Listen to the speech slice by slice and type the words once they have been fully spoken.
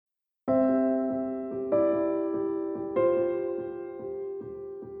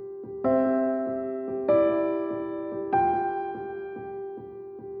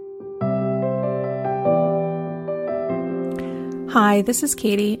Hi, this is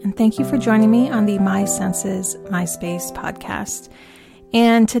Katie, and thank you for joining me on the My Senses, My Space podcast.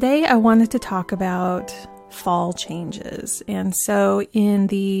 And today I wanted to talk about fall changes. And so in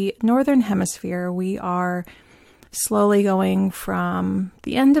the Northern Hemisphere, we are slowly going from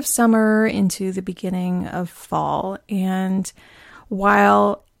the end of summer into the beginning of fall. And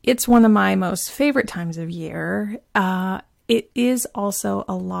while it's one of my most favorite times of year, it is also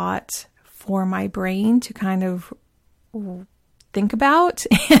a lot for my brain to kind of think about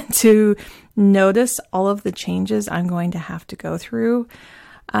and to notice all of the changes I'm going to have to go through.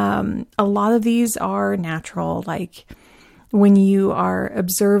 A lot of these are natural, like when you are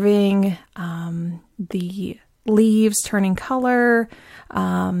observing the leaves turning color,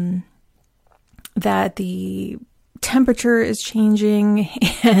 that the temperature is changing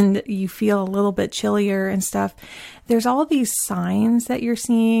and you feel a little bit chillier and stuff. There's all these signs that you're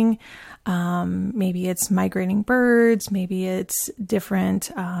seeing. Maybe it's migrating birds, maybe it's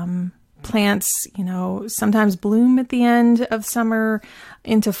different plants, sometimes bloom at the end of summer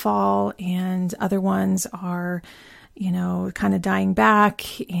into fall, and other ones are, kind of dying back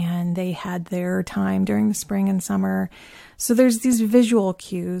and they had their time during the spring and summer. So there's these visual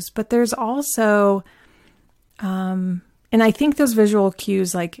cues, but there's also, and I think those visual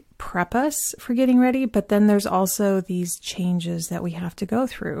cues like prep us for getting ready, but then there's also these changes that we have to go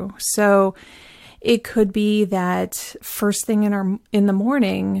through. So it could be that first thing in the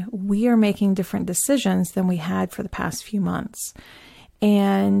morning, we are making different decisions than we had for the past few months.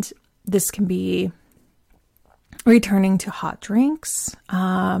 And this can be returning to hot drinks.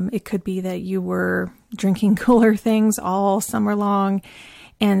 It could be that you were drinking cooler things all summer long.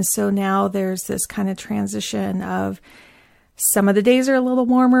 And so now there's this kind of transition of some of the days are a little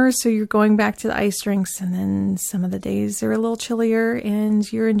warmer, so you're going back to the ice drinks, and then some of the days are a little chillier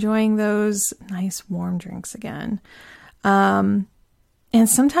and you're enjoying those nice warm drinks again. And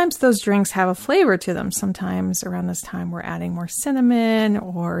sometimes those drinks have a flavor to them. Sometimes around this time we're adding more cinnamon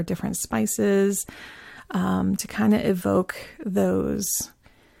or different spices to kind of evoke those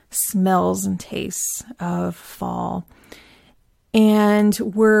smells and tastes of fall. And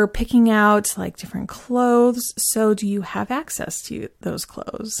we're picking out like different clothes. So do you have access to those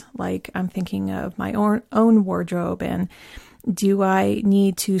clothes? Like I'm thinking of my own wardrobe, and do I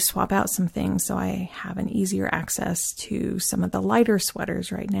need to swap out some things so I have an easier access to some of the lighter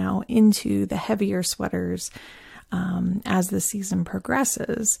sweaters right now into the heavier sweaters as the season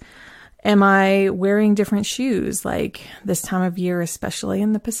progresses? Am I wearing different shoes? Like this time of year, especially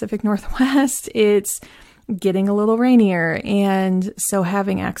in the Pacific Northwest, it's getting a little rainier, and so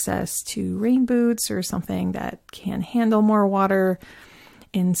having access to rain boots or something that can handle more water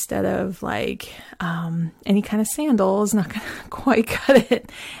instead of like any kind of sandal is not going to quite cut it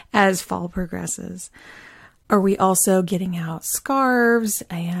as fall progresses. Are we also getting out scarves?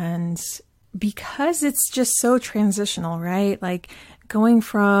 And because it's just so transitional, right? Like going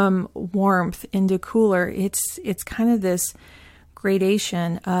from warmth into cooler, it's kind of this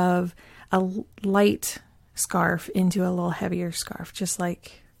gradation of a light scarf into a little heavier scarf, just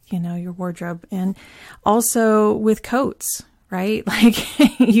like, your wardrobe. And also with coats, right?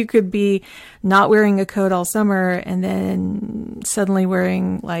 Like you could be not wearing a coat all summer and then suddenly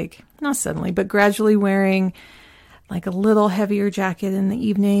wearing not suddenly, but gradually wearing like a little heavier jacket in the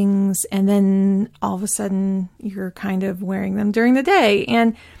evenings. And then all of a sudden you're kind of wearing them during the day.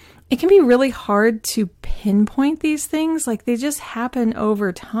 And it can be really hard to pinpoint these things. Like they just happen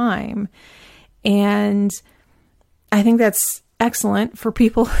over time. And I think that's excellent for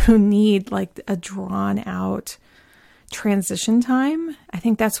people who need like a drawn out transition time. I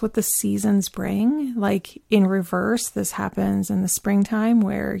think that's what the seasons bring. Like in reverse, this happens in the springtime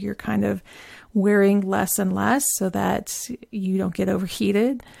where you're kind of wearing less and less so that you don't get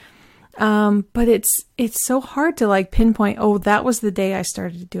overheated. But it's so hard to like pinpoint, oh, that was the day I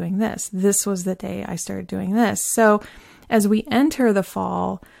started doing this. This was the day I started doing this. So as we enter the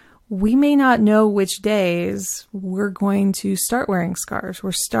fall, we may not know which days we're going to start wearing scarves.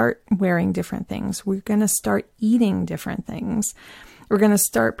 We'll start wearing different things. We're going to start eating different things. We're going to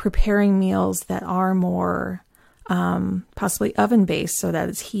start preparing meals that are more possibly oven-based so that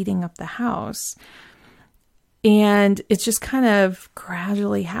it's heating up the house. And it just kind of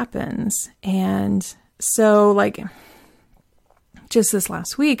gradually happens. And so like just this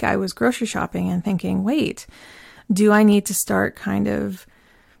last week, I was grocery shopping and thinking, wait, do I need to start kind of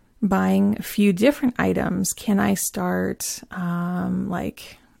buying a few different items? Can I start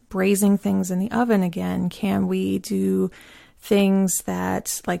like braising things in the oven again? Can we do things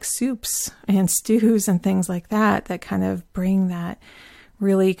that like soups and stews and things like that kind of bring that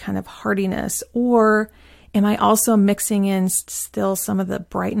really kind of heartiness? Or Am I also mixing in still some of the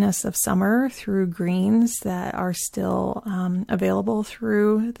brightness of summer through greens that are still available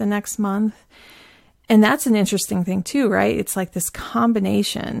through the next month? And that's an interesting thing too, right? It's like this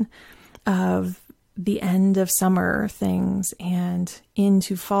combination of the end of summer things and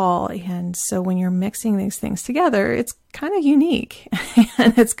into fall. And so when you're mixing these things together, it's kind of unique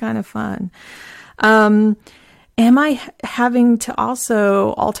and it's kind of fun. Am I having to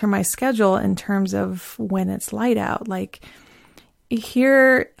also alter my schedule in terms of when it's light out? Like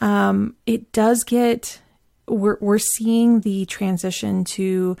here, it does get, we're seeing the transition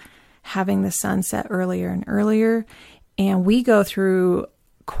to having the sun set earlier and earlier. And we go through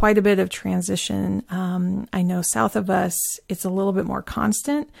quite a bit of transition. I know south of us, it's a little bit more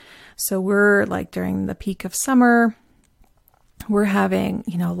constant. So we're like during the peak of summer, we're having,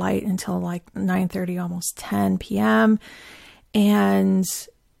 light until like 9:30, almost 10 p.m. And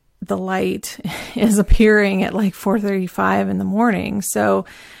the light is appearing at like 4:35 in the morning. So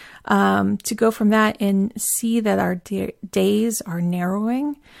to go from that and see that our days are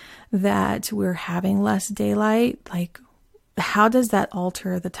narrowing, that we're having less daylight, like how does that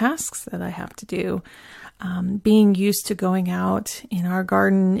alter the tasks that I have to do? Being used to going out in our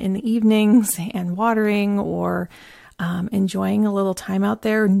garden in the evenings and watering or enjoying a little time out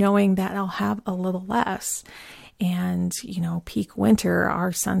there, knowing that I'll have a little less. And, peak winter,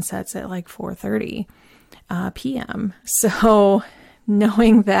 our sun sets at like 4:30 p.m. So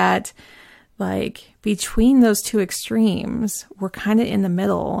knowing that like between those two extremes, we're kind of in the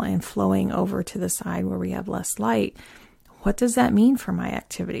middle and flowing over to the side where we have less light. What does that mean for my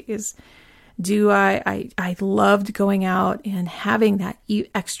activities? I loved going out and having that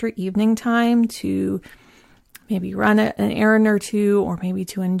extra evening time to maybe run an errand or two, or maybe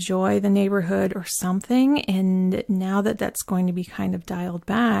to enjoy the neighborhood or something. And now that that's going to be kind of dialed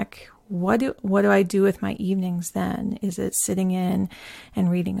back, what do I do with my evenings then? Is it sitting in and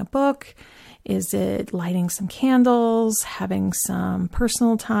reading a book? Is it lighting some candles, having some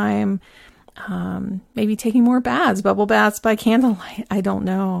personal time? Maybe taking more baths, bubble baths by candlelight. I don't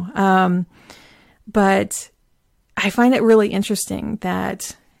know. But I find it really interesting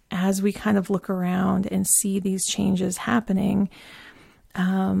that as we kind of look around and see these changes happening,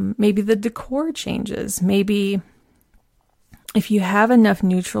 maybe the decor changes, maybe if you have enough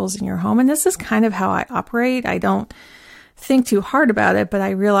neutrals in your home, and this is kind of how I operate. I don't think too hard about it, but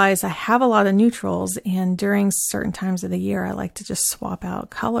I realize I have a lot of neutrals, and during certain times of the year, I like to just swap out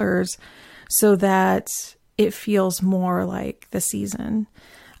colors so that it feels more like the season.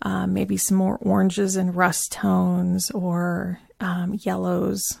 Maybe some more oranges and rust tones, or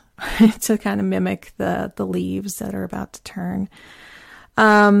yellows to kind of mimic the leaves that are about to turn.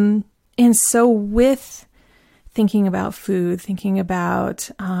 And so with thinking about food, thinking about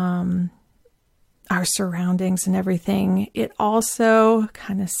our surroundings and everything, it also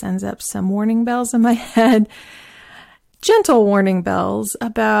kind of sends up some warning bells in my head. Gentle warning bells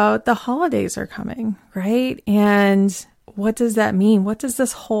about the holidays are coming, right? And what does that mean? What does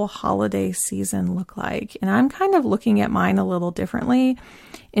this whole holiday season look like? And I'm kind of looking at mine a little differently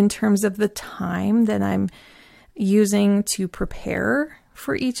in terms of the time that I'm using to prepare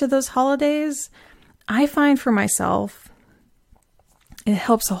for each of those holidays. I find for myself, it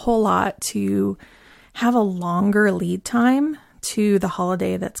helps a whole lot to have a longer lead time to the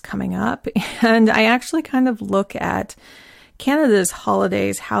holiday that's coming up. And I actually kind of look at Canada's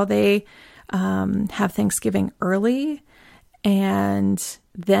holidays, how they have Thanksgiving early and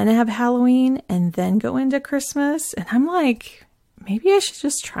then have Halloween and then go into Christmas. And I'm like, maybe I should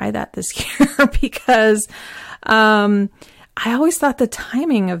just try that this year because I always thought the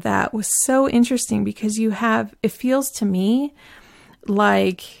timing of that was so interesting because it feels to me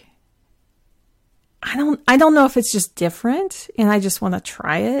like, I don't know if it's just different and I just want to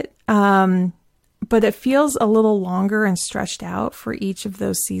try it. But it feels a little longer and stretched out for each of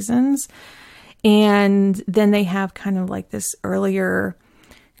those seasons. And then they have kind of like this earlier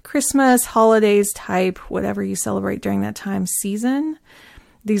Christmas, holidays type, whatever you celebrate during that time season.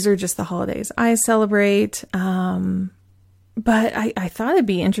 These are just the holidays I celebrate. But I thought it'd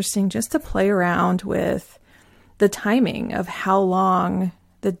be interesting just to play around with the timing of how long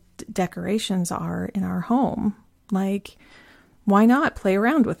the decorations are in our home. Like, why not play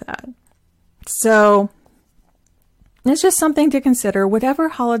around with that? So it's just something to consider. Whatever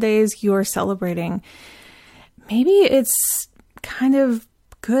holidays you are celebrating, maybe it's kind of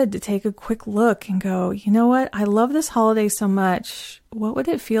good to take a quick look and go, you know what? I love this holiday so much. What would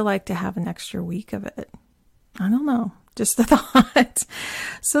it feel like to have an extra week of it? I don't know. Just a thought.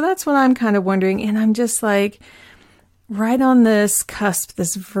 So that's what I'm kind of wondering. And I'm just like right on this cusp,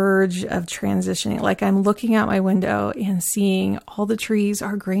 this verge of transitioning. Like I'm looking out my window and seeing all the trees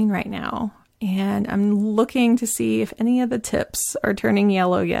are green right now. And I'm looking to see if any of the tips are turning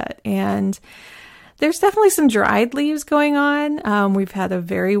yellow yet. And there's definitely some dried leaves going on. We've had a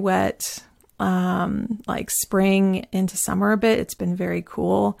very wet, like spring into summer a bit. It's been very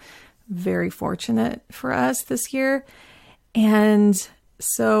cool, very fortunate for us this year. And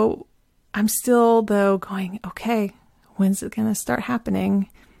so I'm still though going, okay, when's it going to start happening?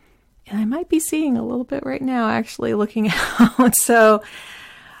 And I might be seeing a little bit right now, actually looking out. So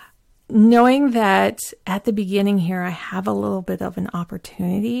knowing that at the beginning here, I have a little bit of an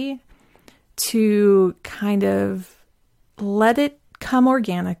opportunity to kind of let it come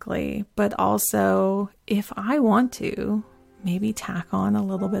organically, but also if I want to, maybe tack on a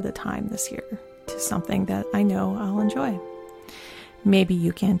little bit of time this year to something that I know I'll enjoy. Maybe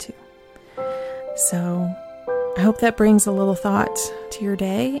you can too. So I hope that brings a little thought to your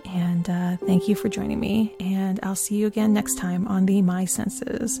day, and thank you for joining me, and I'll see you again next time on the My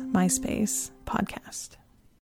Senses, My Space podcast.